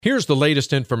Here's the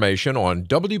latest information on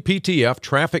WPTF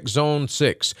Traffic Zone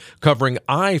 6, covering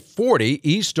I-40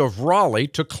 east of Raleigh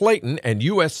to Clayton and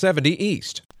US 70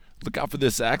 east. Look out for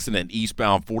this accident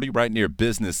eastbound 40 right near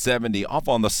Business 70 off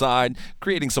on the side,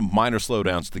 creating some minor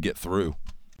slowdowns to get through.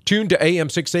 Tune to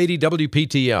AM 680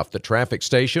 WPTF, the traffic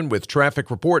station with traffic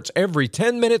reports every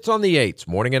 10 minutes on the 8s,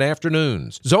 morning and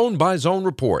afternoons. Zone-by-zone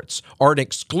reports are an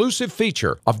exclusive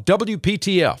feature of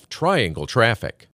WPTF Triangle Traffic.